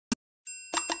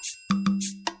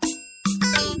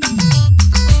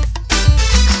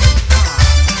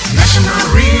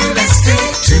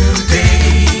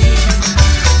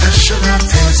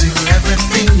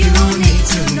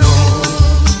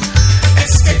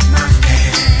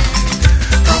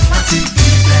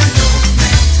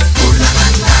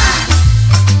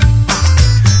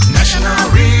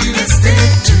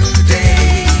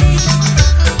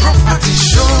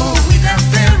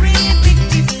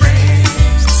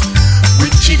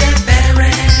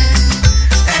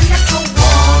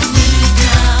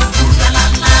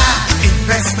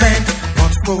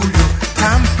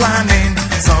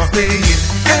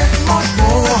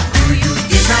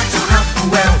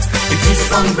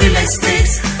real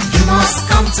estate, you must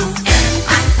come to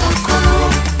M.I.Okoro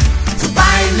to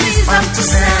buy, lease, and to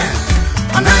sell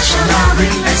on national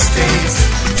real estate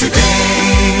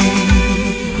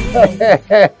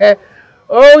today.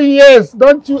 Oh yes,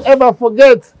 don't you ever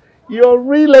forget your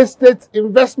real estate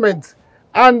investment,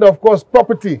 and of course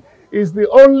property is the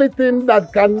only thing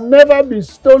that can never be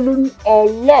stolen or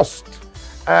lost.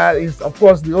 It's of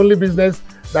course the only business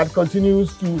that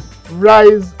continues to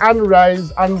rise and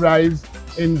rise and rise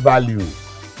in value.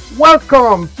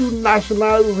 Welcome to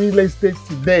National Real Estate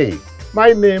Today.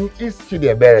 My name is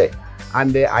Chidiebere,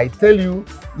 and I tell you,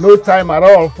 no time at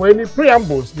all for any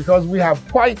preambles, because we have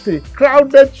quite a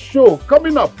crowded show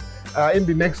coming up in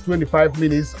the next 25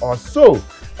 minutes or so,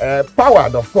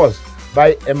 powered of course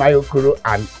by M.I.Okoro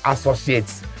and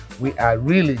Associates. We are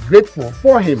really grateful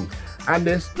for him,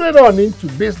 and straight on into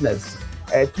business.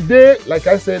 Today, like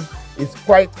I said, it's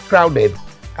quite crowded.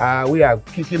 We are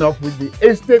kicking off with the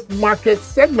estate market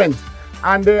segment,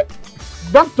 and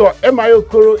Dr.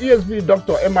 M.I.Okoro, ESB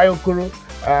Dr. M.I.Okoro,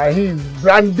 he's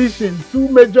brandishing two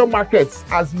major markets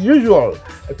as usual.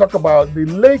 I talk about the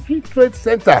Lekki Trade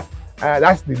Center.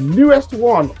 That's the newest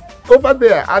one over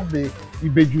there at the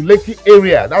Ibeju Lekki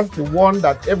area. That's the one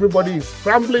that everybody is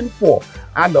scrambling for.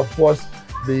 And of course,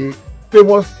 the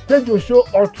famous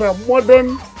Tejosho Ultra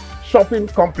Modern Shopping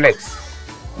Complex.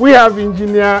 We have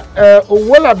Engineer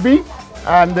Owolabi,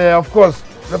 and of course,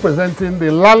 representing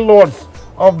the landlords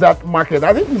of that market.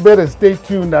 I think you better stay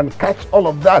tuned and catch all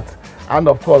of that. And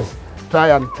of course, try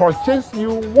and purchase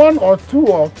you one or two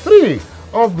or three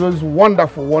of those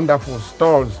wonderful, wonderful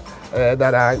stores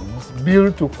that are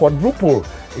built to quadruple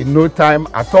in no time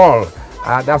at all.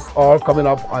 That's all coming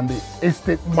up on the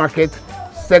estate market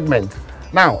segment.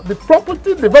 Now, the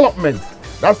property development,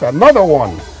 that's another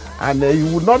one. And you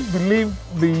would not believe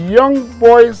the young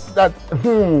boys that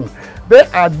they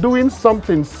are doing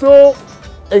something so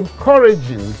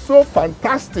encouraging, so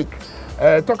fantastic.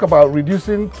 Talk about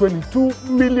reducing 22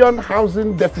 million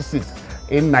housing deficit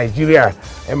in Nigeria.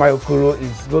 M.I.Okoro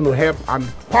is going to help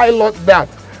and pilot that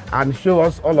and show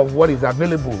us all of what is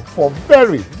available for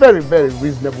very, very, very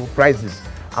reasonable prices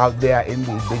out there in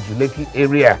the Ibeju Lekki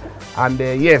area. And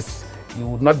yes, you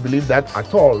would not believe that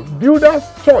at all. Builder's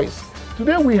choice.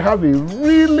 Today we have a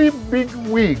really big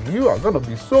wig. You are going to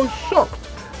be so shocked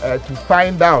to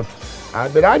find out.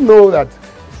 But I know that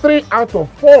 3 out of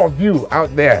 4 of you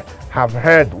out there have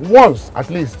heard once at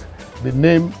least the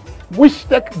name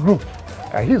Wishtech Group.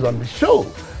 He's on the show.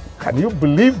 Can you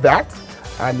believe that?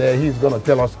 And he's going to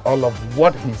tell us all of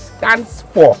what he stands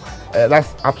for.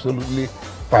 That's absolutely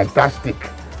fantastic.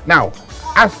 Now,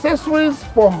 accessories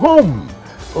for home.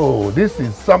 Oh, this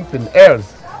is something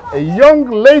else. A young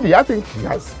lady, I think she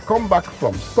has come back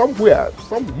from somewhere,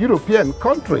 some European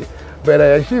country,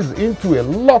 but she's into a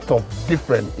lot of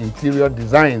different interior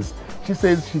designs. She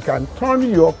says she can turn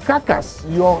your carcass,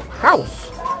 your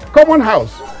house, common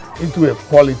house, into a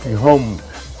quality home.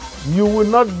 You will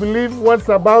not believe what's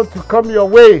about to come your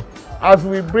way as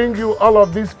we bring you all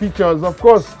of these pictures, of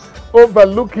course,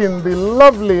 overlooking the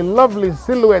lovely, lovely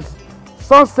silhouette,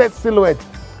 sunset silhouette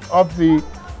of the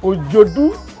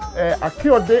Ojodu,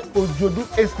 Akiode Ojodu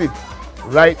Estate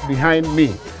right behind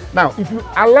me. Now, if you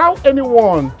allow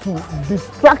anyone to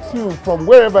distract you from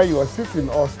wherever you are sitting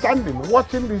or standing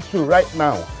watching this show right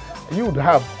now, you would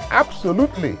have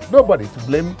absolutely nobody to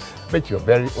blame but your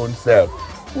very own self.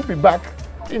 We'll be back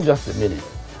in just a minute.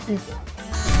 Peace.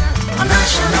 On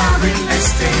National Real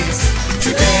Estate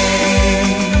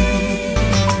Today.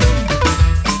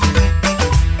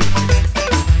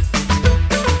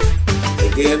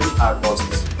 Again, I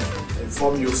must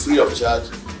inform you free of charge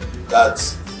that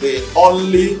the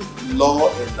only law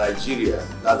in Nigeria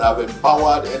that have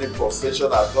empowered any profession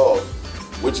at all,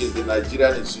 which is the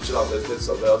Nigerian Institution of Estate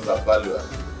Surveyors and Valuers,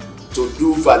 to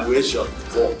do valuation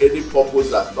for any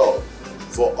purpose at all,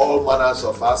 for all manners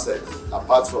of assets,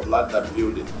 apart from land and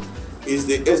building, is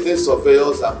the Estate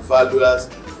Surveyors and Valuers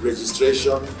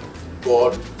Registration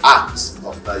Board Act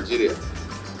of Nigeria.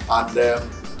 And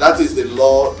that is the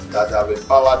law that have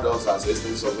empowered us as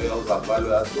estate surveyors and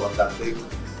valuers to undertake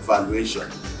valuation.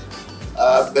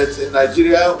 But in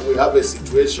Nigeria, we have a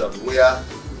situation where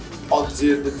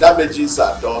until the damages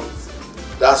are done,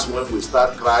 that's when we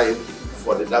start crying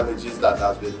for the damages that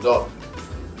has been done.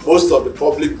 Most of the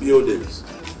public buildings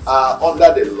are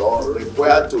under the law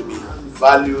required to be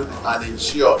valued and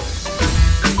insured.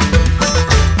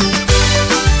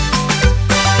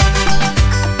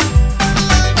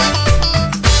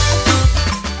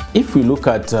 If we look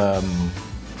at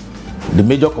the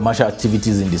major commercial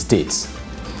activities in the states,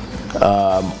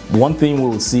 one thing we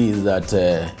will see is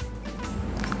that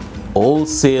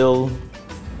wholesale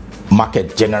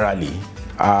market generally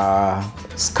are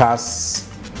scarce.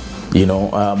 You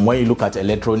know, when you look at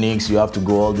electronics, you have to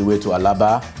go all the way to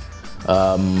Alaba.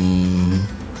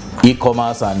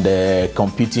 E-commerce and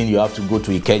computing, you have to go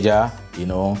to Ikeja. You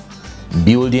know,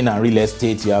 building and real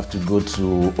estate, you have to go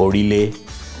to Orile.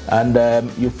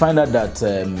 And you find out that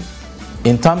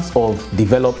in terms of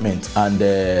development, and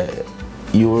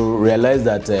you realize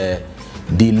that the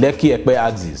Lekki-Epe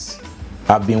axis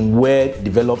have been where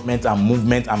development and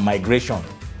movement and migration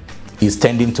is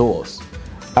tending towards.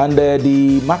 And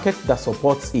the market that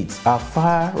supports it are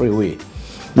far away,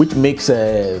 which makes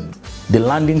the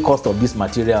landing cost of these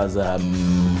materials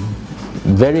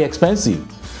very expensive.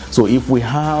 So if we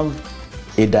have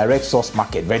a direct source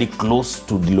market very close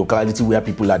to the locality where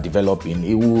people are developing,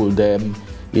 it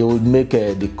would make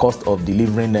the cost of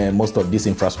delivering most of this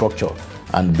infrastructure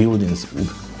and buildings,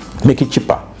 make it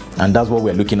cheaper. And that's what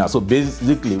we're looking at. So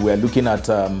basically, we're looking at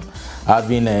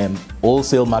having a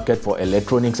wholesale market for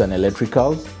electronics and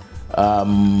electricals,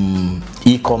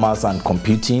 e-commerce and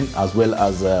computing, as well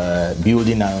as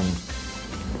building and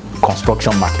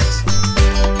construction markets.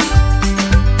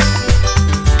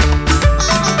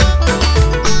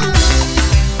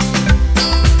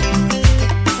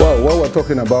 Well, what we're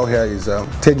talking about here is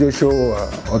Tejo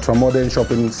Ultramodern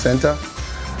Shopping Center.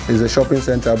 It's a shopping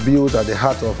center built at the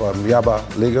heart of Yaba,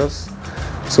 Lagos.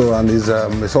 So, and it's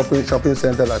a shopping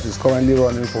center that is currently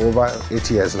running for over 8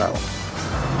 years now.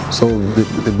 So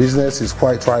the business is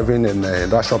quite thriving in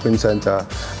that shopping center,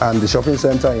 and the shopping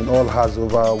center in all has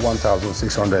over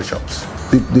 1,600 shops.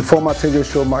 The former Tejo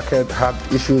Show market had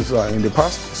issues in the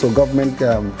past, so government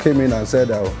came in and said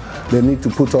they need to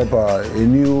put up a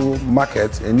new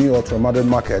market, a new ultra-modern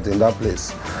market in that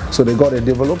place. So they got a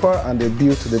developer and they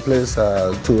built the place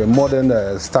to a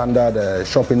modern standard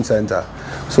shopping center.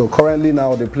 So currently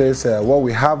now the place, what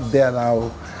we have there now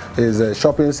is a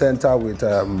shopping center with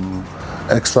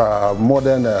extra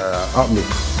modern outlook.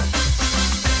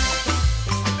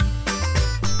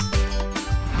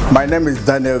 My name is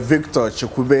Daniel Victor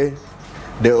Chidiebere,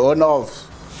 the owner of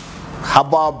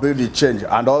Herbal Building Change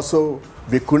and also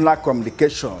Vicuna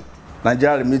Communication,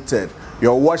 Nigeria Limited.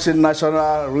 You're watching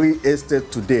National Real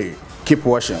Estate Today. Keep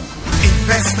watching.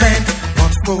 Investment,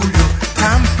 portfolio,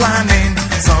 time planning,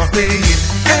 surveying,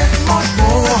 and much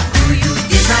more. Do you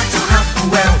desire to have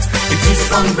wealth? It is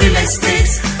from real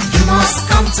estate. You must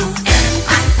come to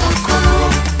M.I.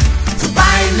 Okoro to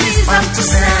buy, lease, and to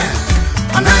sell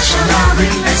on National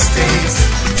Real Estate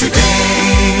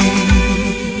Today.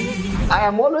 I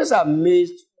am always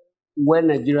amazed when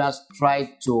Nigerians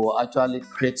try to actually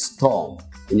create storm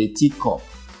in a teacup.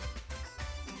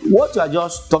 What you are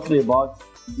just talking about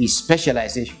is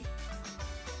specialization.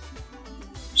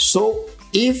 So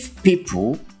if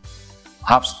people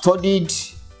have studied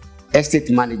estate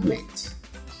management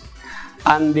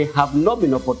and they have not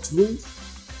been opportune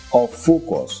or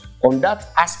focused on that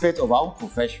aspect of our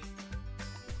profession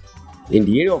in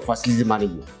the area of facility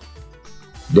management,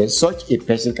 then such a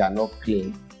person cannot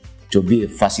claim to be a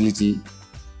facility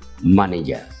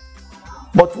manager.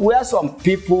 But where some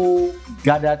people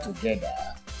gather together,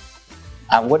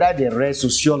 and whether they read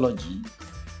sociology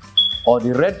or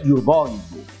they read Yoruba or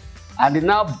Igbo, and they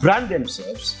now brand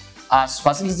themselves as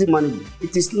facility managers,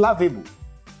 it is laughable.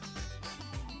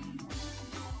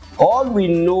 All we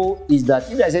know is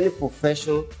that if there's any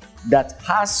profession that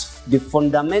has the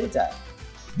fundamental,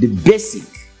 the basic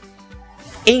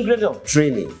ingredient of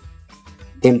training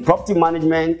in property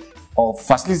management or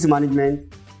facility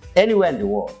management anywhere in the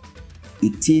world,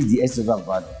 it is the estate of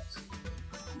advisors.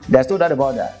 There's no doubt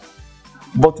about that.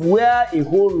 But where a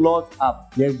whole lot are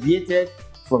deviated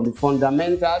from the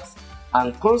fundamentals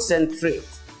and concentrate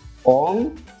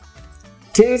on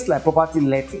things like property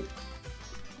letting,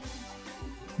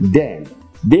 then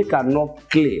they cannot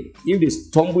claim, if they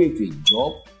stumble into a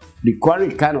job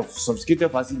requiring a kind of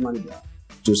sophisticated facility manager,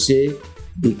 to say,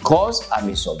 because I'm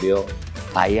a surveyor,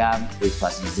 I am a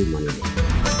facility manager.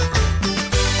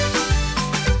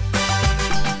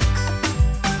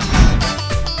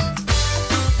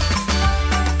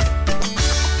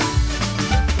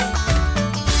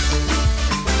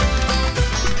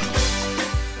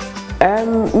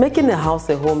 Making a house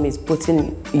a home is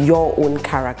putting your own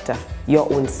character,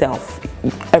 your own self,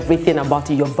 everything about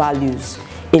it, your values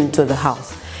into the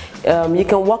house. You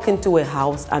can walk into a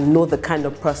house and know the kind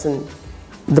of person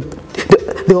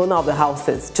the owner of the house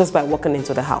is just by walking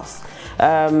into the house.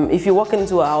 If you walk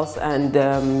into a house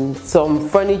and some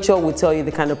furniture will tell you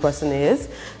the kind of person he is,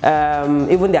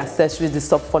 even the accessories, the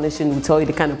soft furnishing will tell you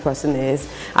the kind of person he is,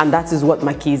 and that is what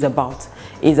Maki is about.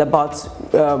 It's about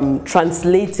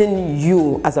translating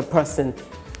you as a person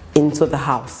into the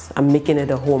house and making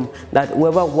it a home that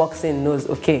whoever walks in knows,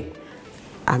 okay,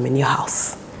 I'm in your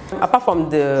house. Apart from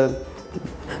the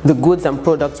goods and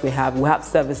products we have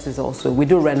services also. We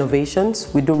do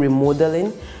renovations, we do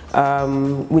remodeling.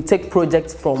 We take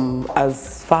projects from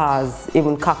as far as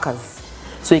even Kakas.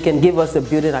 So you can give us a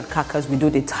building at Kakas, we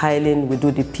do the tiling, we do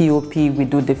the POP, we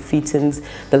do the fittings,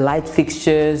 the light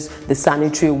fixtures, the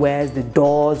sanitary wares, the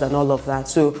doors and all of that.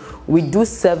 So we do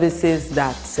services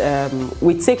that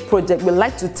we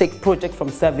like to take projects from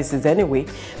services anyway,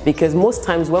 because most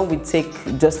times when we take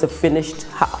just a finished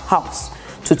house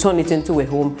to turn it into a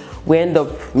home, we end up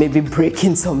maybe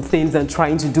breaking some things and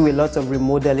trying to do a lot of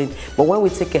remodeling. But when we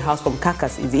take a house from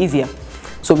Kakas, it's easier.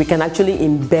 So we can actually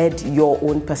embed your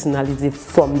own personality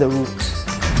from the root.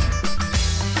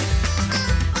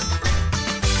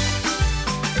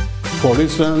 For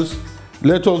instance,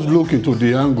 let us look into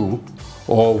the angle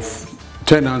of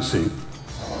tenancy.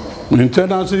 In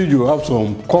tenancy, you have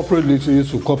some corporate leases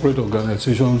to corporate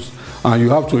organizations, and you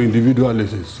have to individual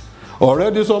leases.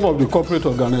 Already some of the corporate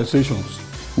organizations,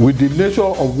 with the nature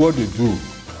of what they do,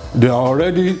 they are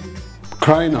already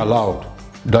crying aloud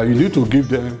that you need to give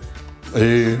them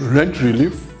a rent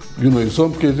relief. In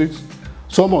some cases,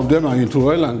 some of them are into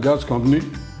oil and gas company,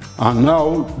 and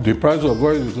now the price of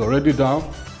oil is already down,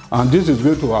 and this is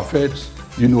going to affect,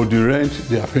 the rent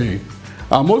they are paying.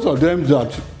 And most of them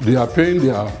that they are paying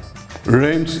their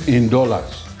rent in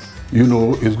dollars,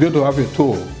 it's going to have a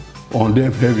toll on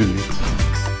them heavily.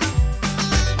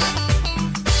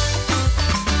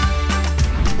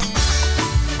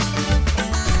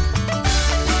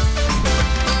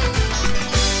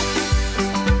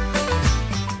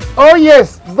 Oh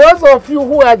yes, those of you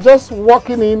who are just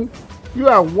walking in, you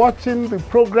are watching the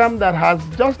program that has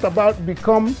just about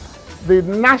become the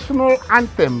national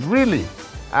anthem, really,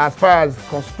 as far as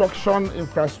construction,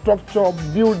 infrastructure,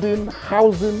 building,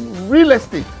 housing, real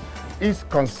estate is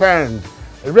concerned.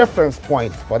 A reference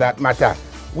point for that matter.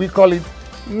 We call it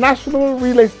National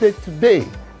Real Estate Today.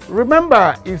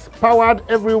 Remember, it's powered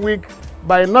every week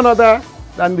by none other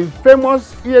than the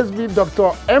famous ESV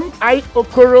Dr. M.I.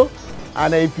 Okoro.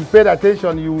 And if you paid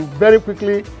attention, you very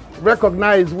quickly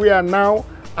recognize we are now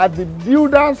at the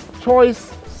Builder's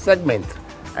Choice segment.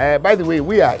 By the way,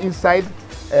 we are inside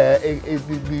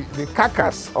the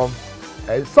carcass of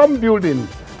some building.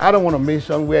 I don't want to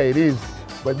mention where it is,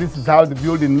 but this is how the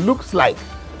building looks like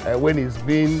when it's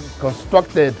being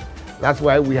constructed. That's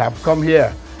why we have come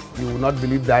here. You will not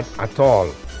believe that at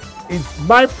all. It's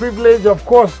my privilege, of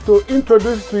course, to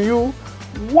introduce to you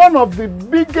one of the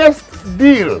biggest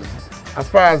deals as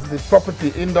far as the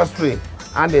property industry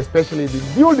and especially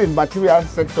the building material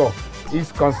sector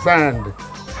is concerned.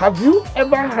 Have you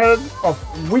ever heard of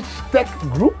Tech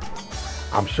Group?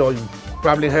 I'm sure you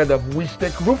probably heard of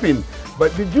Tech Roofing,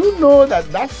 but did you know that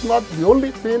that's not the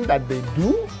only thing that they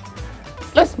do?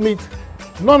 Let's meet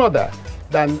none other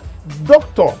than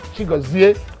Dr.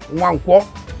 Chigozie Nwankwo.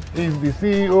 He's the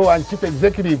CEO and Chief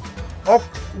Executive of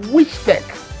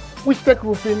Tech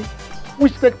Roofing,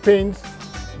 Tech Paints,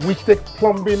 Tech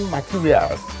Plumbing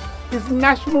Materials. It's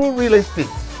National Real Estate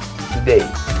Today.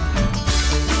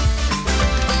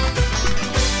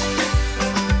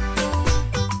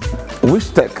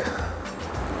 Tech,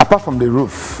 apart from the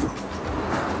roof,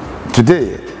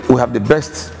 today we have the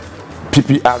best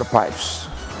PPR pipes,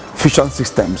 fusion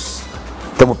systems,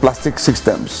 thermoplastic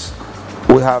systems.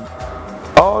 We have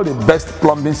all the best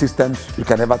plumbing systems you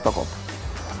can ever talk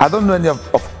of. I don't know any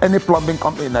of any plumbing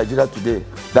company in Nigeria today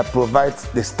that provides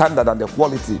the standard and the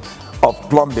quality of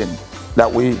plumbing that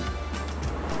we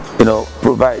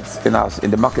provide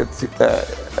in the market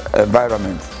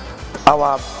environment.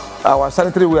 Our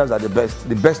sanitary wares are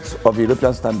the best of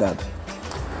European standard.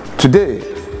 Today,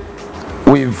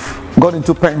 we've gone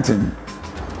into painting.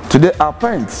 Today, our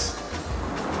paints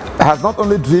has not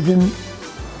only driven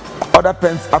other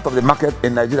paints out of the market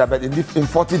in Nigeria, but in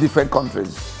 40 different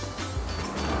countries.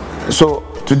 So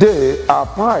today,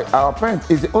 our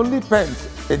paint is the only paint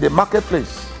in the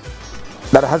marketplace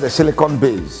that has a silicone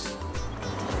base.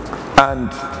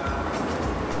 And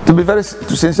to be very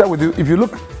sincere with you, if you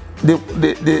look,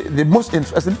 the most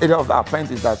interesting area of our paint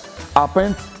is that our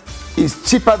paint is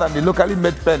cheaper than the locally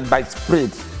made paint by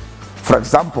spread. For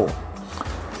example,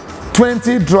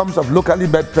 20 drums of locally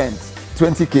made paint,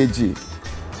 20 kg.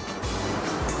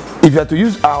 If you are to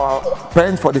use our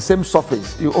paint for the same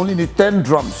surface, you only need 10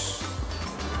 drums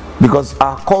because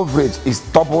our coverage is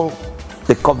double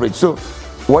the coverage. So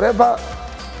whatever,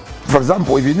 for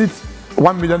example, if you need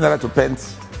 1 million naira to paint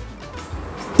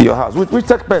your house, with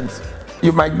Tech Paint,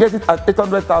 you might get it at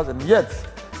 800,000, yet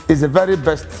it's the very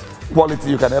best quality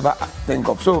you can ever think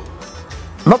of. So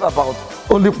not about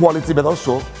only quality but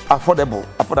also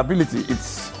affordability.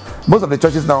 It's most of the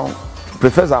churches now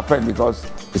prefers our pen because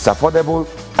it's affordable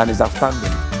and it's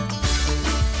outstanding.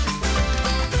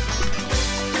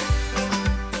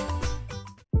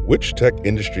 Witch Tech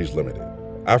Industries Limited,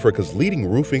 Africa's leading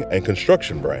roofing and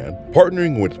construction brand,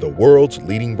 partnering with the world's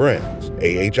leading brands.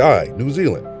 AHI, New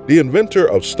Zealand, the inventor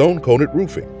of stone-coated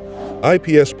roofing.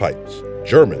 IPS Pipes,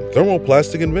 German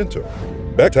thermoplastic inventor.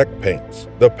 Tech Paints,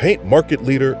 the paint market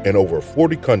leader in over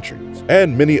 40 countries,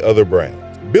 and many other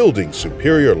brands, building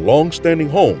superior long-standing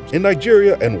homes in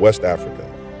Nigeria and West Africa,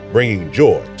 bringing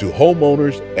joy to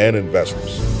homeowners and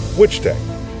investors. Witch Tech,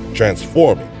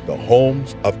 transforming the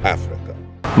homes of Africa.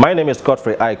 My name is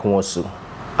Godfrey Aikunwosu.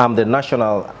 I'm the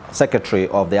National Secretary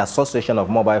of the Association of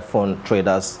Mobile Phone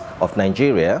Traders of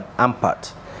Nigeria,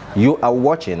 AMPAT. You are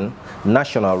watching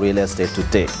National Real Estate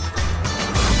Today.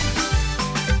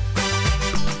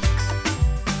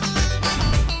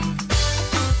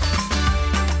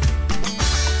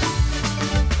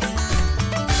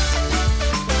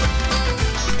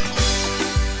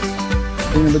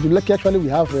 In Medjugorje, actually, we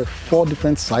have 4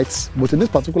 different sites, but in this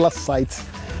particular site,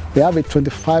 we have a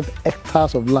 25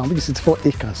 hectares of land, which is 64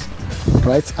 acres,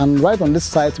 right? And right on this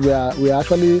site, we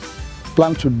actually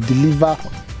plan to deliver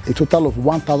a total of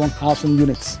 1,000 housing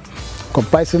units,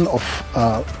 comprising of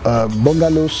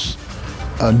bungalows,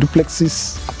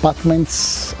 duplexes,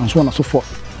 apartments, and so on and so forth.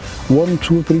 1,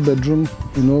 2, 3 bedroom,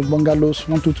 bungalows,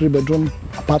 1, 2, 3 bedroom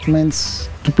apartments,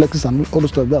 duplexes, and all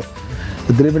those stuff. Well,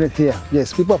 the delivery here.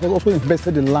 Yes, people have also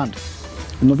invested in land.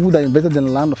 People that invested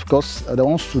in land, of course, they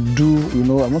want to do,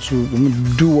 want to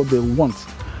do what they want,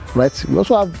 right? We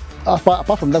also have,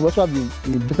 apart from that, we also have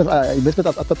the investment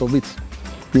aspect of it.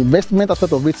 The investment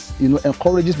aspect of it,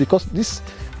 encourages, because this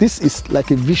is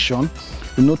like a vision,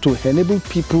 to enable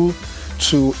people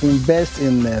to invest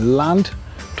in land,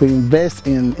 to invest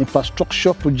in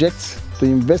infrastructure projects, to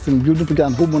invest in building projects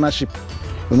and home ownership.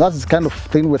 And that's the kind of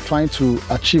thing we're trying to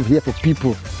achieve here for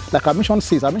people. Like our mission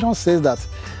says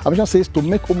to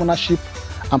make home ownership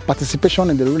and participation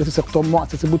in the real estate sector more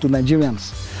accessible to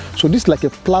Nigerians. So this is like a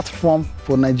platform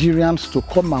for Nigerians to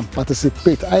come and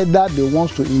participate. Either they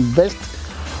want to invest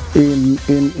in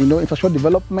infrastructure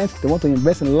development, they want to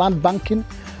invest in land banking,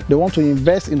 they want to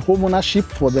invest in home ownership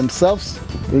for themselves,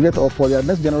 or for their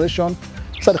next generation.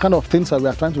 These are the kind of things that we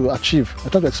are trying to achieve. We're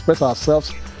trying to express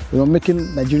ourselves, making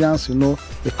Nigerians,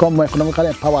 become more economically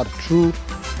empowered through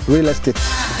real estate.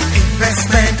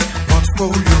 Investment,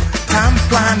 portfolio, time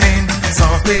planning,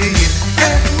 surveying,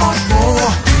 and much more.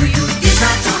 Do you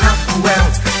desire to have the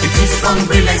wealth? It is from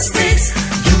real estate.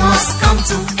 You must come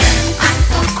to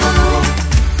M&Co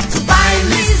to buy,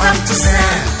 lease, and to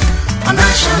sell on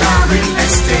National Real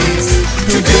Estate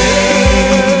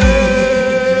Today.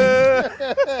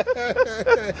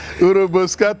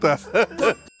 Uroboskata.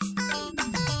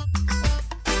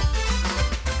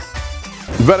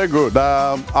 Very good.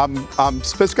 I'm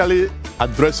specifically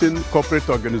addressing corporate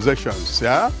organizations,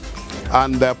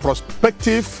 and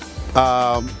prospective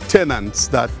tenants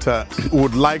that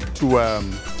would like to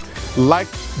like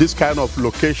this kind of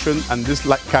location and this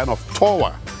kind of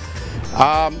tower.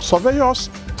 Surveyors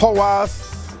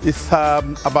Towers is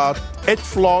about 8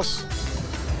 floors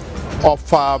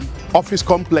of office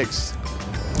complex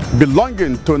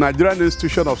belonging to Nigerian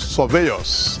Institution of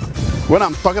Surveyors. When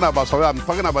I'm talking about surveyors, I'm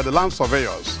talking about the land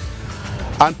surveyors.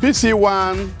 And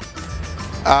PC1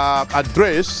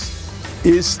 address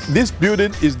is this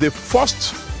building is the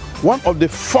first, one of the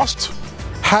first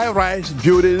high-rise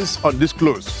buildings on this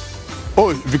close.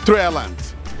 Oh, Victoria Island.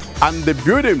 And the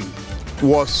building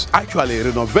was actually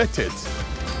renovated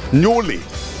newly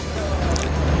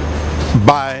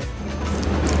by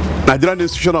Nigerian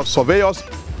Institution of Surveyors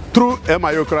through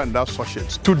MIOCRA and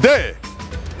Associates. Today,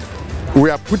 we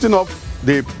are putting up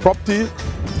the property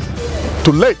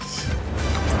to let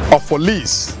or for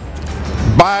lease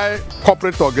by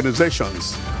corporate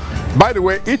organizations. By the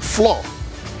way, each floor,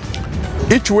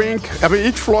 each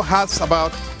floor has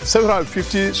about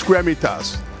 750 square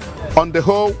meters. On the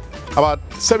whole, about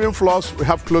 7 floors, we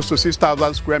have close to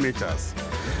 6,000 square meters.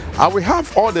 And we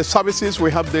have all the services.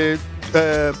 We have the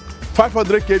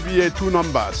 500 kVA 2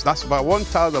 numbers. That's about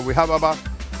 1,000. We have about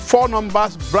 4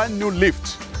 numbers, brand new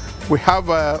lift. We have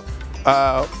a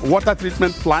water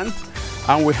treatment plant,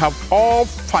 and we have all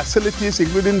facilities,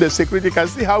 including the security. You can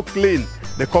see how clean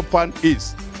the compound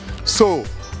is. So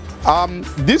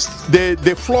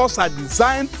the floors are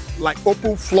designed like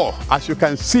open floor, as you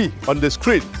can see on the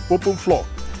screen, open floor.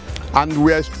 And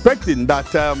we are expecting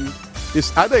that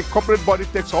it's either a corporate body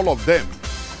takes all of them,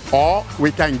 or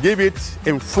we can give it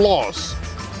in floors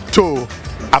to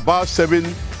about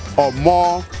 7 or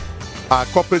more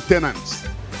corporate tenants.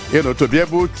 to be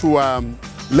able to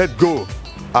let go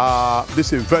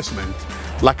this investment.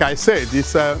 Like I said,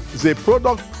 it's a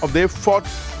product of the effort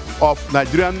of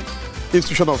Nigerian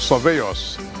Institution of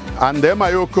Surveyors. And the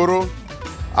MI Okoro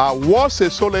was a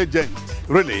sole agent,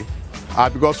 really,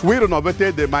 because we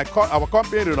renovated, our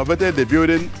company renovated the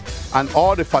building and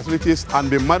all the facilities and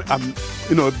been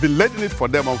letting it for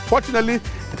them. Unfortunately,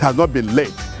 it has not been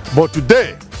laid. But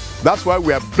today, that's why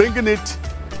we are bringing it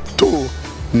to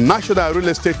national real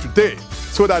estate today,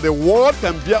 so that the world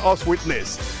can bear us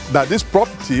witness that this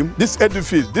property, this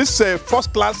edifice, this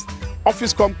first-class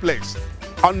office complex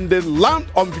on the land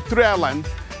on Victoria Island,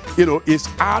 is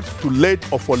out to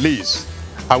let or for lease.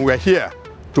 And we are here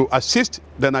to assist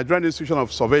the Nigerian Institution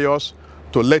of Surveyors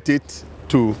to let it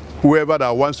to whoever that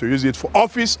wants to use it for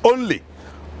office only.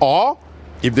 Or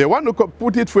if they want to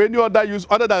put it for any other use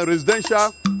other than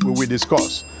residential, we will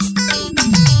discuss.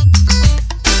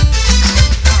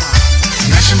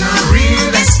 National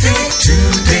Real Estate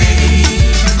Today.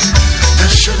 The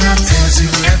show that tells you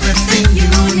everything you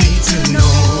need to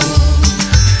know.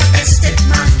 Estate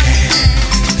market,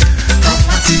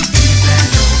 property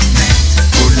development.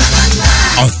 Oh la la la.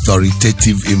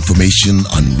 Authoritative information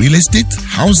on real estate,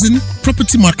 housing,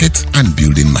 property market, and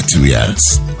building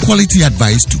materials. Quality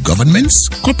advice to governments,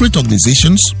 corporate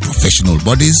organizations, professional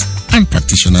bodies, and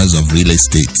practitioners of real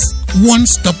estate.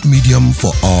 One-stop medium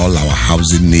for all our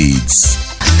housing needs.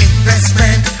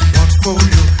 Investment,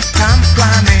 portfolio, time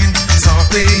planning,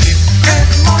 surveying, and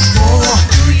much more.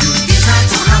 Do you desire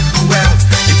to have the wealth?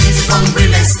 It is from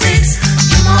real estate.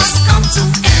 You must come to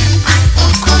MI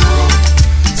Okoro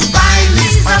to buy,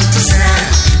 lease, and to sell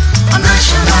on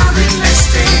National Real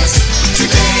Estate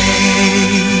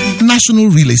Today. National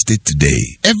Real Estate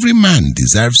Today. Every man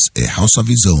deserves a house of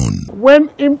his own.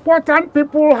 When important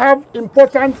people have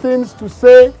important things to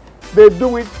say, they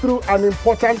do it through an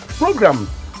important program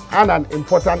and an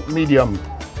important medium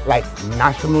like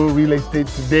National Real Estate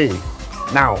Today.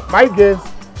 Now, my guess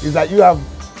is that you have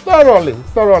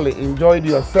thoroughly enjoyed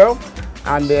yourself,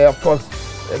 and of course,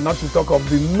 not to talk of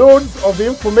the loads of the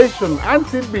information and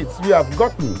tidbits you have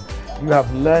gotten. You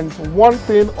have learned one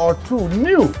thing or two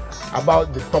new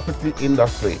about the property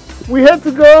industry. We hate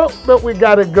to go, but we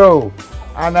gotta go.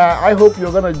 And I hope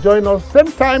you're gonna join us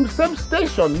same time, same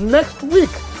station next week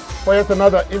for yet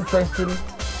another interesting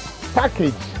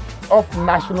package of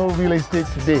National Real Estate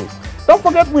Today. Don't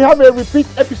forget, we have a repeat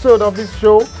episode of this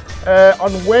show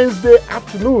on Wednesday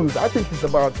afternoons. I think it's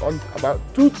about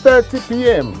 2:30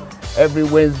 p.m. every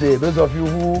Wednesday. Those of you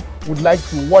who would like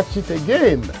to watch it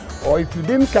again, or if you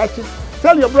didn't catch it,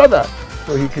 tell your brother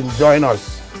so he can join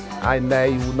us. And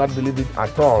you will not believe it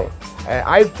at all.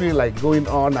 I feel like going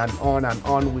on and on and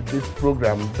on with this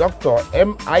program. Dr.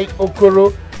 M.I.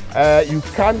 Okoro, you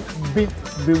can't beat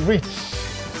the rich.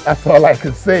 That's all I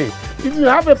can say. If you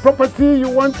have a property you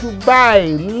want to buy,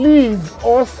 lease,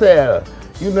 or sell,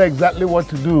 you know exactly what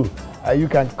to do. You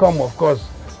can come, of course,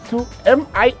 to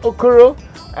M.I. Okoro.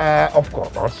 Of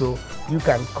course, also, you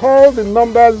can call the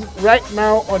numbers right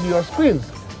now on your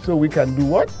screens. So we can do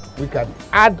what? We can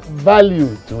add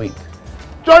value to it.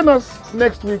 Join us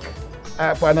next week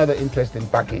for another interesting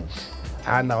package.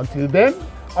 And until then,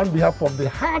 on behalf of the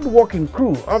hard-working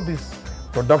crew of this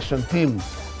production team,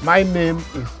 my name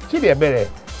is Chidiebere,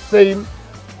 saying,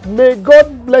 may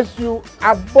God bless you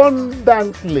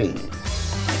abundantly.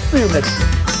 See you next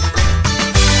week.